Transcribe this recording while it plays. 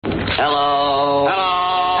Hello.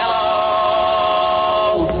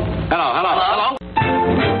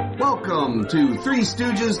 Welcome to Three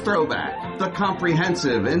Stooges Throwback, the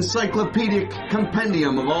comprehensive, encyclopedic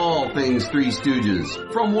compendium of all things Three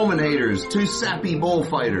Stooges. From woman haters to sappy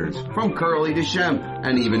bullfighters, from Curly to Shemp,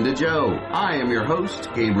 and even to Joe. I am your host,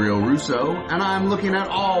 Gabriel Russo, and I'm looking at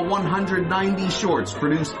all 190 shorts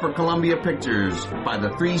produced for Columbia Pictures by the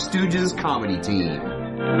Three Stooges comedy team.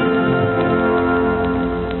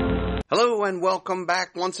 Hello and welcome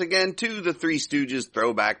back once again to the Three Stooges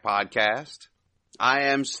Throwback Podcast. I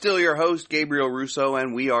am still your host, Gabriel Russo,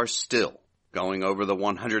 and we are still going over the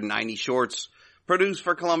 190 shorts produced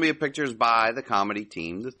for Columbia Pictures by the comedy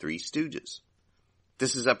team, the Three Stooges.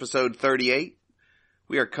 This is episode 38.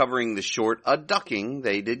 We are covering the short, A Ducking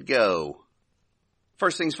They Did Go.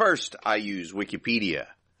 First things first, I use Wikipedia,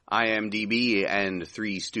 IMDb, and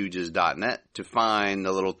threestooges.net to find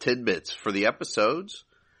the little tidbits for the episodes.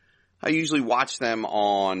 I usually watch them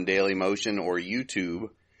on Dailymotion or YouTube,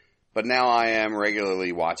 but now I am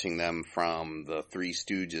regularly watching them from the Three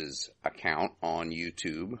Stooges account on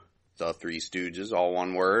YouTube. The Three Stooges, all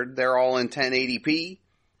one word. They're all in 1080p.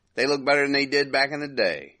 They look better than they did back in the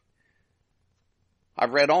day.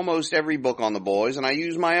 I've read almost every book on the boys, and I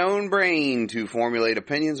use my own brain to formulate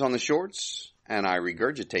opinions on the shorts, and I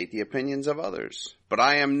regurgitate the opinions of others. But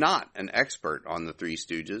I am not an expert on the Three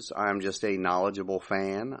Stooges. I am just a knowledgeable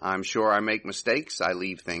fan. I'm sure I make mistakes. I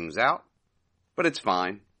leave things out. But it's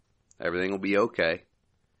fine. Everything will be okay.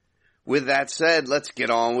 With that said, let's get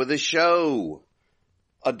on with the show.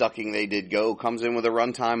 A Ducking They Did Go comes in with a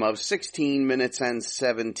runtime of 16 minutes and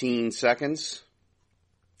 17 seconds.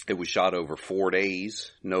 It was shot over 4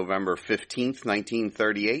 days, November 15th,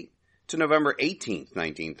 1938 to November 18th,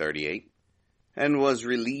 1938, and was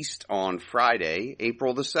released on Friday,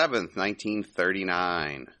 April the 7th,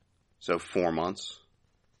 1939. So 4 months.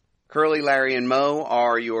 Curly, Larry, and Moe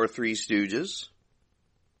are your Three Stooges.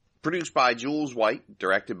 Produced by Jules White,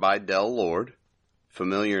 directed by Del Lord.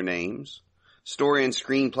 Familiar names. Story and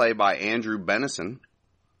screenplay by Andrew Benison.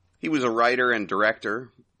 He was a writer and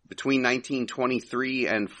director. Between 1923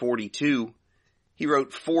 and 42, he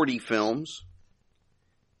wrote 40 films.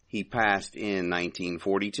 He passed in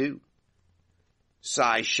 1942.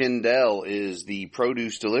 Cy Schindel is the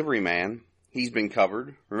produce delivery man. He's been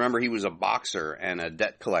covered. Remember, he was a boxer and a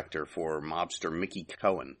debt collector for mobster Mickey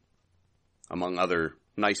Cohen, among other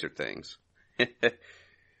nicer things.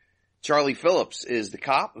 Charlie Phillips is the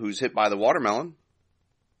cop who's hit by the watermelon.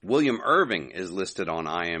 William Irving is listed on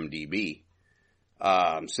IMDb.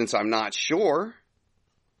 Since I'm not sure,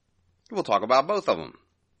 we'll talk about both of them.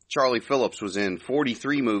 Charlie Phillips was in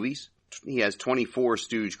 43 movies. He has 24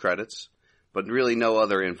 Stooge credits, but really no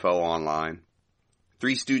other info online.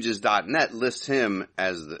 Threestooges.net lists him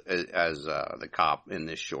as the cop in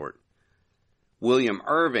this short. William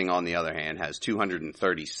Irving, on the other hand, has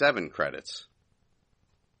 237 credits.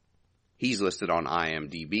 He's listed on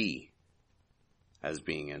IMDb as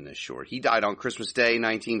being in this short. He died on Christmas Day,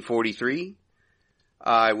 1943.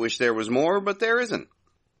 I wish there was more, but there isn't.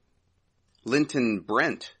 Linton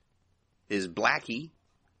Brent is Blackie.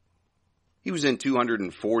 He was in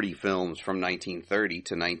 240 films from 1930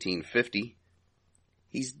 to 1950.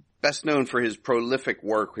 He's best known for his prolific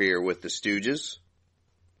work here with the Stooges.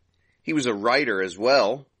 He was a writer as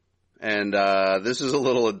well, and this is a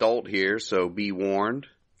little adult here, so be warned.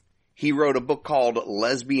 He wrote a book called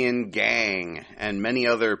Lesbian Gang and many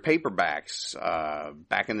other paperbacks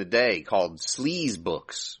back in the day called Sleaze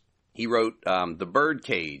books. He wrote The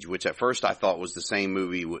Birdcage, which at first I thought was the same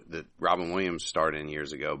movie that Robin Williams starred in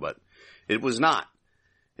years ago, but it was not.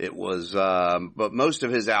 It was, but most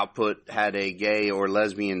of his output had a gay or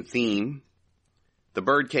lesbian theme. The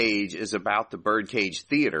Birdcage is about the Birdcage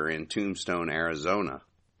Theater in Tombstone, Arizona.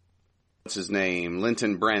 What's his name?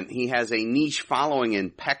 Linton Brent. He has a niche following in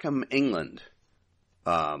Peckham, England.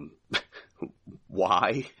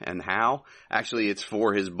 Why and how? Actually, it's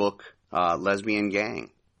for his book, Lesbian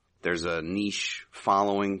Gang. There's a niche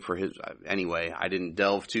following for his... Anyway, I didn't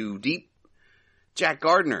delve too deep. Jack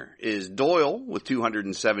Gardner is Doyle with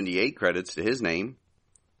 278 credits to his name.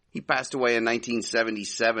 He passed away in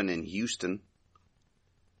 1977 in Houston.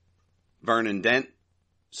 Vernon Dent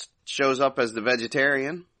shows up as the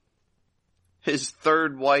vegetarian. His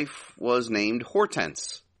third wife was named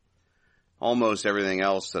Hortense. Almost everything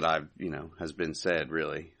else that I've, has been said,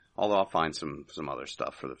 really. Although I'll find some other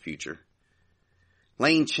stuff for the future.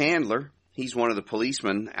 Lane Chandler, he's one of the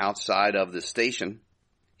policemen outside of the station.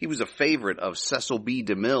 He was a favorite of Cecil B.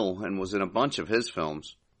 DeMille and was in a bunch of his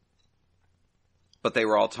films. But they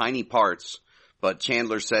were all tiny parts, but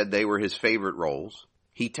Chandler said they were his favorite roles.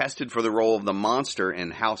 He tested for the role of the monster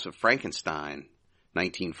in House of Frankenstein,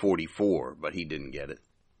 1944, but he didn't get it.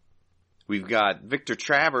 We've got Victor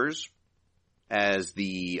Travers as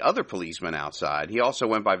the other policeman outside. He also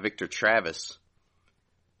went by Victor Travis.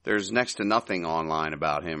 There's next to nothing online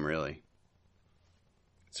about him, really.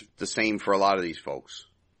 It's the same for a lot of these folks.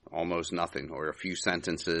 Almost nothing, or a few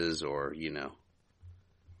sentences, or,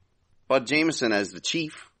 Bud Jameson as the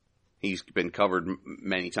chief. He's been covered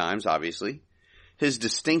many times, obviously. His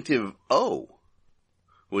distinctive O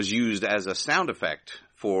was used as a sound effect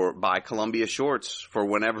by Columbia Shorts for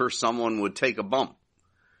whenever someone would take a bump,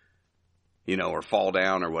 or fall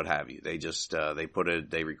down or what have you. They just,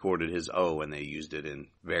 they recorded his O and they used it in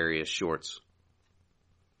various shorts.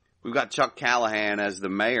 We've got Chuck Callahan as the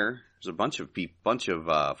mayor. There's a bunch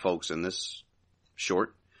of folks in this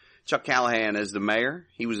short. Chuck Callahan as the mayor.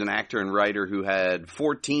 He was an actor and writer who had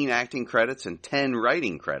 14 acting credits and 10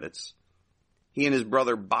 writing credits. He and his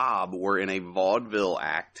brother Bob were in a vaudeville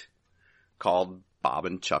act called Bob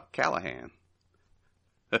and Chuck Callahan.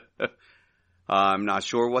 I'm not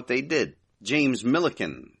sure what they did. James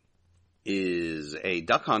Milliken is a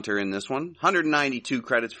duck hunter in this one. 192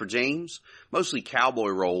 credits for James, mostly cowboy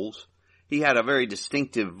roles. He had a very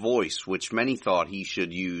distinctive voice, which many thought he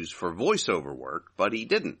should use for voiceover work, but he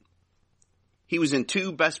didn't. He was in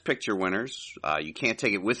 2 Best Picture winners, You Can't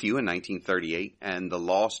Take It With You in 1938 and The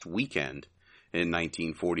Lost Weekend in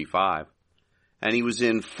 1945. And he was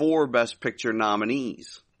in 4 Best Picture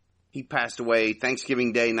nominees. He passed away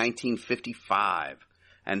Thanksgiving Day 1955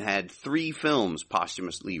 and had 3 films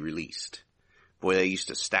posthumously released. Boy, they used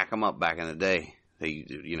to stack them up back in the day.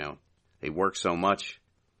 They worked so much.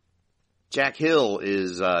 Jack Hill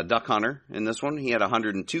is a duck hunter in this one. He had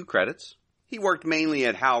 102 credits. He worked mainly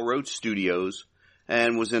at Hal Roach Studios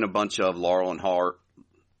and was in a bunch of Laurel and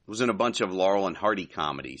Hardy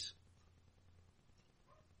comedies.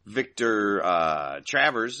 Victor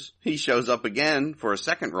Travers, he shows up again for a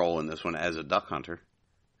second role in this one as a duck hunter.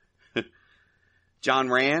 John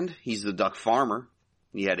Rand, he's the duck farmer.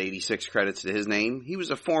 He had 86 credits to his name. He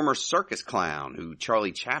was a former circus clown who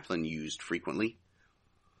Charlie Chaplin used frequently.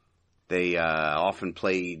 They often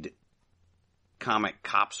played comic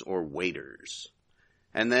cops or waiters.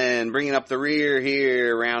 And then bringing up the rear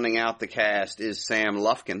here, rounding out the cast, is Sam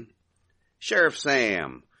Lufkin. Sheriff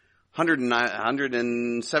Sam,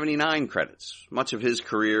 179 credits. Much of his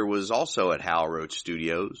career was also at Hal Roach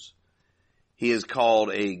Studios. He is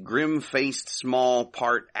called a grim-faced small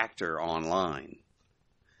part actor online.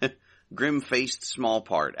 Grim-faced small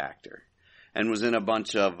part actor. And was in a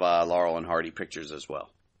bunch of Laurel and Hardy pictures as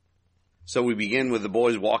well. So we begin with the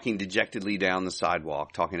boys walking dejectedly down the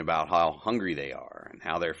sidewalk, talking about how hungry they are and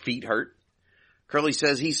how their feet hurt. Curly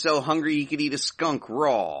says he's so hungry he could eat a skunk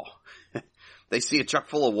raw. They see a truck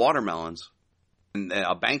full of watermelons and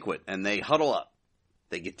a banquet, and they huddle up.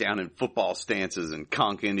 They get down in football stances and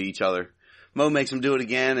conk into each other. Mo makes him do it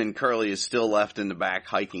again, and Curly is still left in the back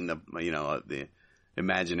hiking the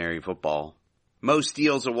imaginary football. Mo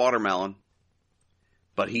steals a watermelon,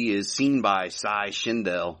 but he is seen by Cy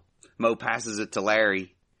Schindel. Mo passes it to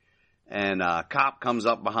Larry, and a cop comes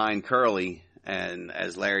up behind Curly, and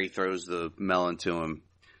as Larry throws the melon to him,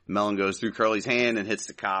 the melon goes through Curly's hand and hits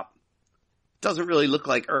the cop. Doesn't really look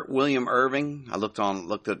like William Irving. I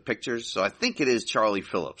looked at pictures, so I think it is Charlie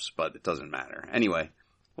Phillips, but it doesn't matter. Anyway,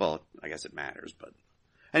 well, I guess it matters, but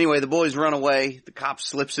anyway, the boys run away. The cop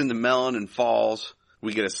slips in the melon and falls.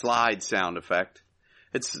 We get a slide sound effect.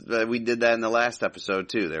 We did that in the last episode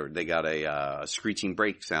too. They got a screeching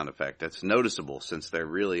brake sound effect. That's noticeable since there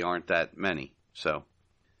really aren't that many. So,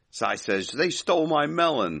 Cy says, they stole my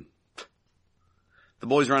melon. The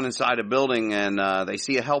boys run inside a building and they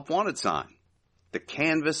see a help wanted sign. The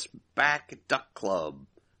Canvas Back Duck Club,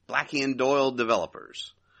 Blackie and Doyle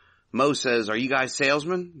developers. Mo says, are you guys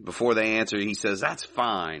salesmen? Before they answer, he says, that's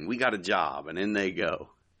fine. We got a job. And in they go.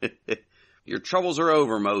 Your troubles are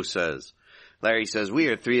over, Mo says. Larry says, we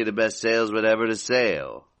are 3 of the best salesmen ever to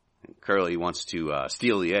sell. And Curly wants to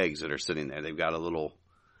steal the eggs that are sitting there. They've got a little,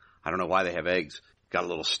 I don't know why they have eggs. Got a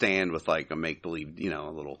little stand with like a make-believe,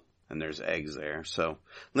 and there's eggs there. So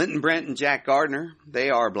Linton Brent and Jack Gardner, they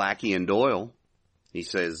are Blackie and Doyle. He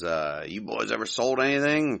says, you boys ever sold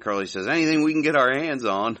anything? And Curly says, anything we can get our hands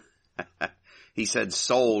on. He said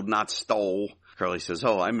sold, not stole. Curly says,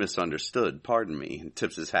 oh, I misunderstood. Pardon me. And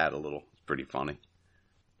tips his hat a little. It's pretty funny.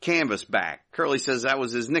 Canvas Back. Curly says that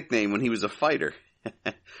was his nickname when he was a fighter.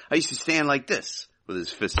 I used to stand like this with his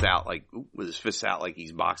fists out like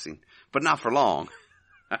he's boxing, but not for long.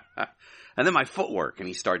 And then my footwork, and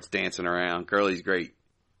he starts dancing around. Curly's great.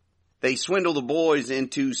 They swindle the boys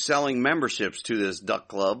into selling memberships to this duck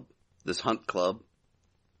club, this hunt club.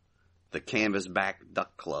 The Canvasback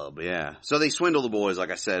Duck Club, yeah. So they swindle the boys,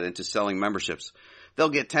 like I said, into selling memberships. They'll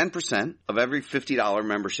get 10% of every $50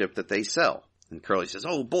 membership that they sell. And Curly says,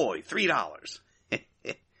 oh boy, $3.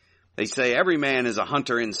 They say every man is a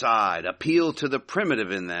hunter inside. Appeal to the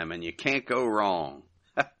primitive in them and you can't go wrong.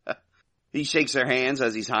 He shakes their hands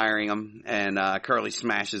as he's hiring them, and Curly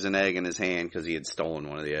smashes an egg in his hand because he had stolen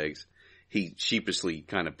one of the eggs. He sheepishly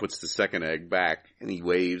kind of puts the second egg back, and he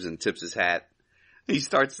waves and tips his hat. He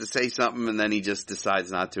starts to say something, and then he just decides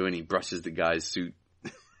not to, and he brushes the guy's suit.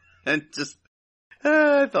 And just,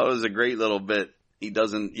 I thought it was a great little bit. He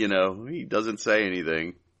doesn't say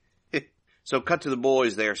anything. So cut to the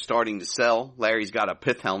boys. They are starting to sell. Larry's got a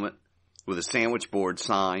pith helmet with a sandwich board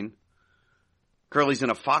sign. Curly's in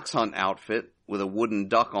a fox hunt outfit with a wooden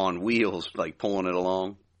duck on wheels, like pulling it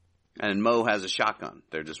along. And Mo has a shotgun.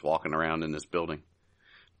 They're just walking around in this building.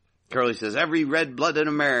 Curly says, every red-blooded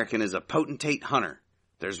American is a potentate hunter.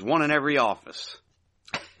 There's one in every office.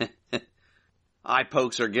 Eye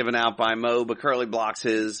pokes are given out by Mo, but Curly blocks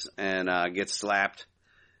his and gets slapped.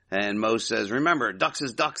 And Mo says, remember, ducks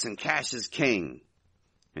is ducks and cash is king.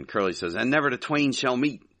 And Curly says, and never the twain shall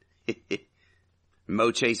meet.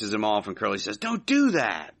 Mo chases him off, and Curly says, don't do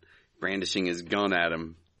that, brandishing his gun at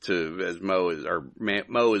him Mo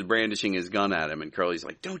is brandishing his gun at him, and Curly's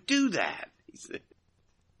like, don't do that.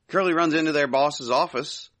 Curly runs into their boss's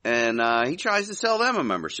office, and he tries to sell them a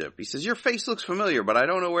membership. He says, your face looks familiar, but I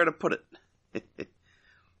don't know where to put it.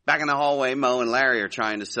 Back in the hallway, Mo and Larry are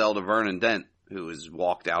trying to sell to Vernon Dent, who has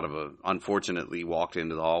unfortunately walked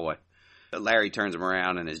into the hallway. Larry turns him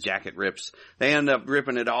around, and his jacket rips. They end up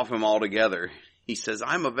ripping it off him altogether. He says,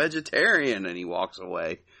 I'm a vegetarian, and he walks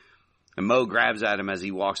away. And Mo grabs at him as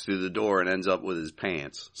he walks through the door and ends up with his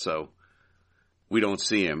pants. So we don't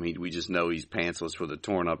see him. We just know he's pantsless with a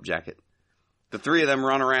torn up jacket. The three of them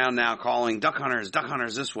run around now calling, duck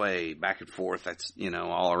hunters this way, back and forth. That's,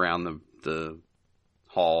 all around the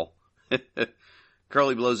hall.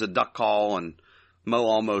 Curly blows a duck call and Mo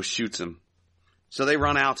almost shoots him. So they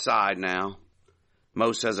run outside now.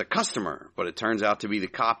 Mo says a customer, but it turns out to be the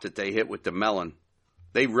cop that they hit with the melon.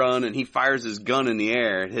 They run, and he fires his gun in the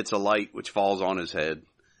air. It hits a light, which falls on his head.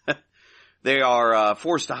 They are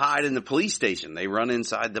forced to hide in the police station. They run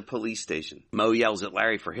inside the police station. Mo yells at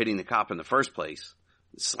Larry for hitting the cop in the first place.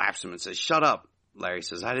 Slaps him and says, shut up. Larry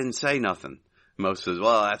says, I didn't say nothing. Mo says,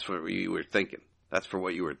 well, that's what you were thinking. That's for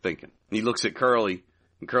what you were thinking. And he looks at Curly,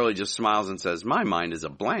 and Curly just smiles and says, my mind is a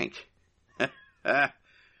blank.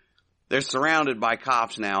 They're surrounded by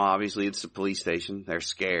cops now. Obviously, it's the police station. They're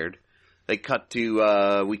scared. We cut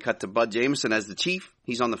to Bud Jameson as the chief.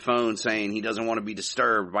 He's on the phone saying he doesn't want to be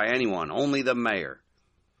disturbed by anyone, only the mayor.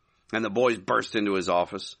 And the boys burst into his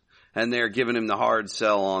office, and they're giving him the hard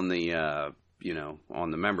sell on the,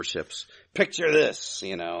 on the memberships. Picture this,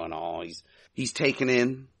 and all. He's taken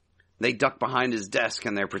in. They duck behind his desk,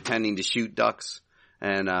 and they're pretending to shoot ducks.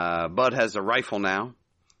 And Bud has a rifle now.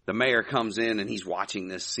 The mayor comes in, and he's watching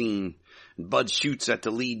this scene. Bud shoots at the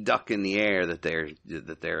lead duck in the air that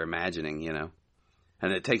they're imagining,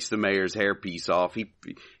 and it takes the mayor's hairpiece off.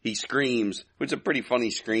 He screams, which is a pretty funny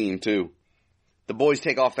scream too. The boys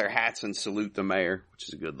take off their hats and salute the mayor, which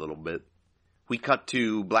is a good little bit. We cut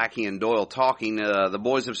to Blackie and Doyle talking. The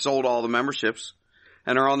boys have sold all the memberships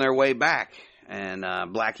and are on their way back. And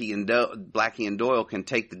Blackie and Doyle can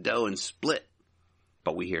take the dough and split,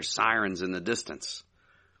 but we hear sirens in the distance.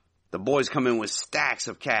 The boys come in with stacks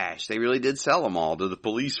of cash. They really did sell them all to the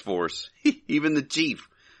police force. Even the chief,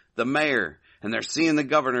 the mayor, and they're seeing the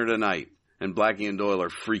governor tonight. And Blackie and Doyle are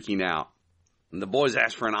freaking out. And the boys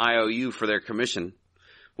ask for an IOU for their commission,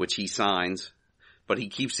 which he signs, but he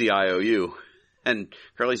keeps the IOU. And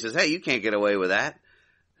Curly says, hey, you can't get away with that.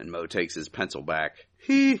 And Mo takes his pencil back.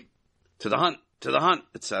 To the hunt,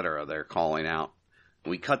 etc. They're calling out.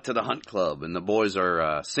 We cut to the hunt club, and the boys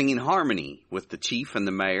are singing harmony with the chief and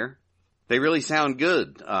the mayor. They really sound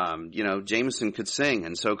good. Jameson could sing,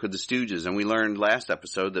 and so could the Stooges. And we learned last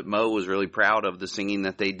episode that Mo was really proud of the singing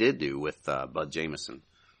that they did do with Bud Jameson.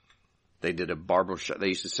 They did they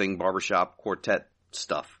used to sing barbershop quartet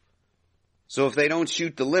stuff. So if they don't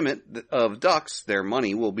shoot the limit of ducks, their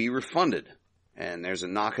money will be refunded. And there's a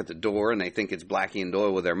knock at the door, and they think it's Blackie and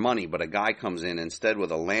Doyle with their money, but a guy comes in instead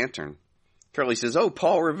with a lantern. Curly says, oh,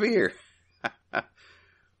 Paul Revere.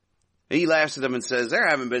 He laughs at them and says, there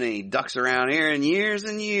haven't been any ducks around here in years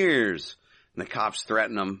and years. And the cops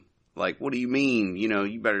threaten him, like, what do you mean?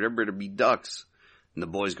 There better be ducks. And the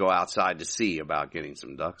boys go outside to see about getting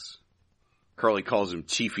some ducks. Curly calls him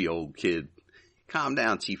Chiefy old kid. Calm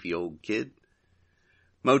down, Chiefy old kid.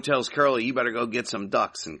 Mo tells Curly, you better go get some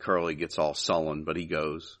ducks. And Curly gets all sullen, but he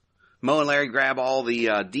goes. Mo and Larry grab all the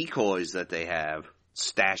decoys that they have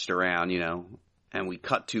stashed around, and we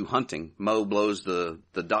cut to hunting. Mo blows the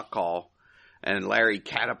duck call, and Larry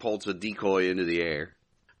catapults a decoy into the air.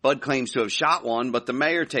 Bud claims to have shot one, but the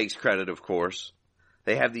mayor takes credit, of course.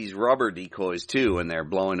 They have these rubber decoys, too, and they're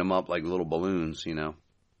blowing them up like little balloons,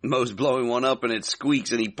 Mo's blowing one up, and it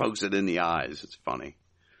squeaks, and he pokes it in the eyes. It's funny.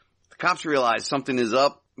 The cops realize something is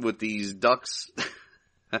up with these ducks.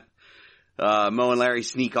 Mo and Larry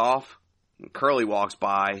sneak off. Curly walks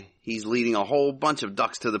by. He's leading a whole bunch of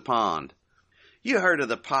ducks to the pond. You heard of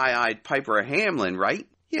the pie-eyed Piper of Hamlin, right?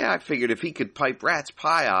 Yeah, I figured if he could pipe rats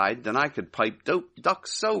pie-eyed, then I could pipe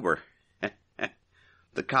ducks sober.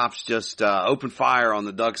 The cops just open fire on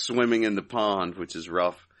the ducks swimming in the pond, which is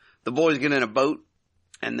rough. The boys get in a boat,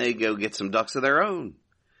 and they go get some ducks of their own.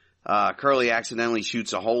 Curly accidentally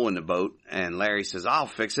shoots a hole in the boat, and Larry says, I'll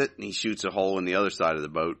fix it, and he shoots a hole in the other side of the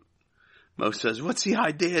boat. Mo says, what's the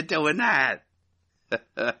idea of doing that?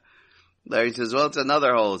 Larry says, well, it's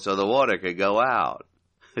another hole so the water could go out.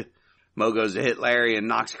 Mo goes to hit Larry and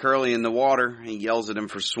knocks Curly in the water. He yells at him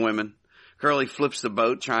for swimming. Curly flips the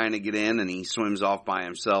boat trying to get in, and he swims off by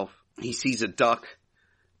himself. He sees a duck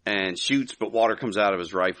and shoots, but water comes out of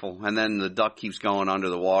his rifle. And then the duck keeps going under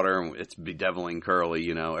the water, and it's bedeviling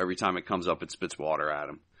Curly, Every time it comes up, it spits water at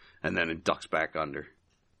him. And then it ducks back under.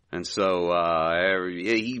 And so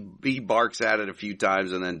he barks at it a few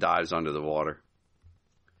times and then dives under the water.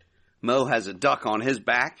 Mo has a duck on his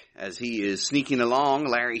back. As he is sneaking along,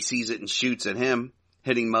 Larry sees it and shoots at him,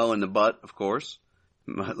 hitting Mo in the butt, of course.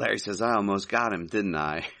 Larry says, I almost got him, didn't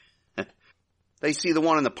I? They see the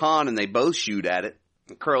one in the pond and they both shoot at it.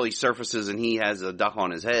 Curly surfaces and he has a duck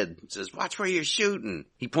on his head. He says, watch where you're shooting.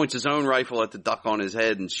 He points his own rifle at the duck on his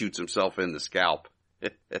head and shoots himself in the scalp.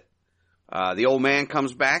 The old man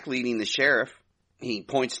comes back leading the sheriff. He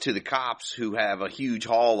points to the cops who have a huge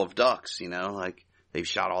haul of ducks, like they've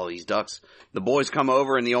shot all these ducks. The boys come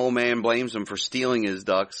over and the old man blames them for stealing his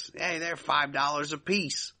ducks. Hey, they're $5 a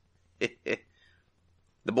piece.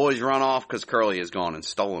 The boys run off because Curly has gone and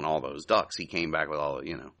stolen all those ducks. He came back with all,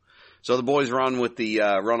 So the boys run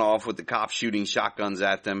off with the cops shooting shotguns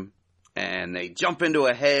at them. And they jump into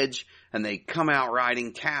a hedge and they come out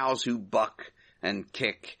riding cows who buck and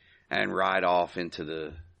kick and ride off into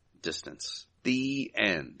the distance. The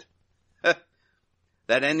end.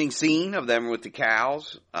 That ending scene of them with the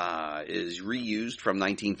cows is reused from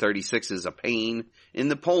 1936's A Pain in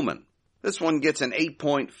the Pullman. This one gets an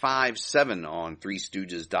 8.57 on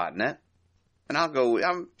 3stooges.net. And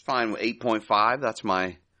I'm fine with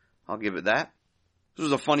 8.5. I'll give it that. This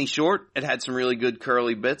was a funny short. It had some really good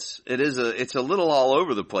Curly bits. It's a little all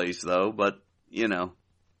over the place though, but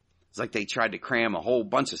it's like they tried to cram a whole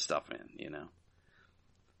bunch of stuff in,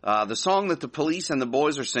 The song that the police and the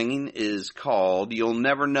boys are singing is called You'll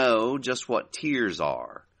Never Know Just What Tears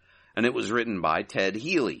Are. And it was written by Ted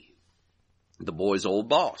Healy, the boys' old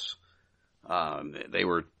boss. They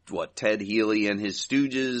were, Ted Healy and his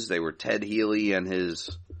Stooges. They were Ted Healy and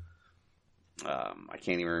his, I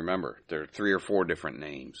can't even remember. There are 3 or 4 different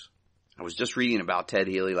names. I was just reading about Ted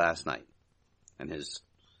Healy last night and his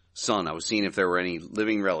son. I was seeing if there were any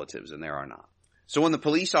living relatives, and there are not. So when the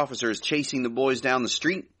police officer is chasing the boys down the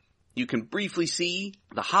street, you can briefly see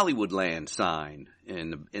the Hollywoodland sign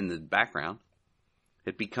in the background.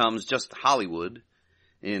 It becomes just Hollywood.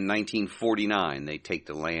 In 1949, they take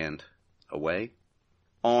the land away.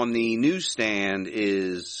 On the newsstand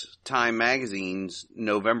is Time Magazine's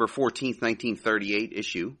November 14th, 1938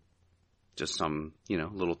 issue. Just some,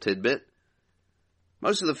 little tidbit.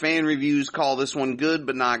 Most of the fan reviews call this one good,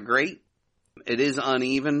 but not great. It is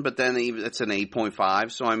uneven, but then it's an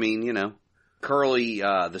 8.5. So, Curly,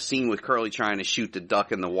 the scene with Curly trying to shoot the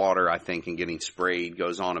duck in the water, I think, and getting sprayed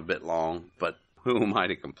goes on a bit long, but who am I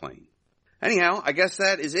to complain? Anyhow, I guess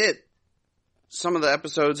that is it. Some of the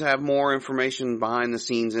episodes have more information, behind the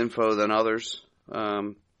scenes info than others.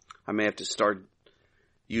 I may have to start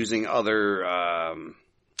using other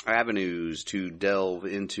avenues to delve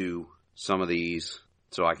into some of these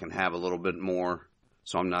so I can have a little bit more,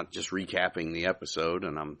 so I'm not just recapping the episode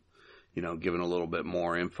and I'm, giving a little bit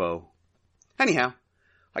more info. Anyhow,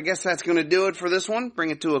 I guess that's going to do it for this one. Bring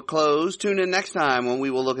it to a close. Tune in next time when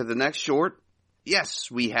we will look at the next short.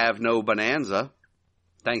 Yes, we have no bonanza.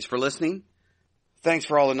 Thanks for listening. Thanks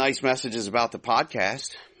for all the nice messages about the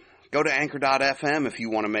podcast. Go to anchor.fm if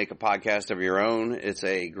you want to make a podcast of your own. It's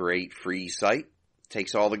a great free site.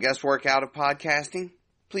 Takes all the guesswork out of podcasting.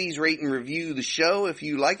 Please rate and review the show if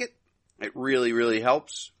you like it. It really, really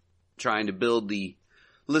helps trying to build the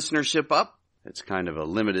listenership up. It's kind of a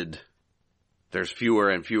limited, there's fewer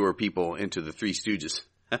and fewer people into the Three Stooges.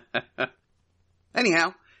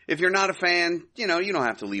 Anyhow, If you're not a fan, you don't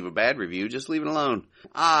have to leave a bad review. Just leave it alone.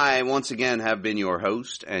 I, once again, have been your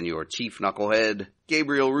host and your chief knucklehead,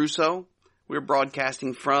 Gabriel Russo. We're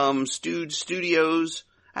broadcasting from Stooges Studios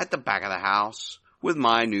at the back of the house with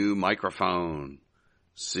my new microphone.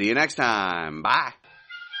 See you next time. Bye.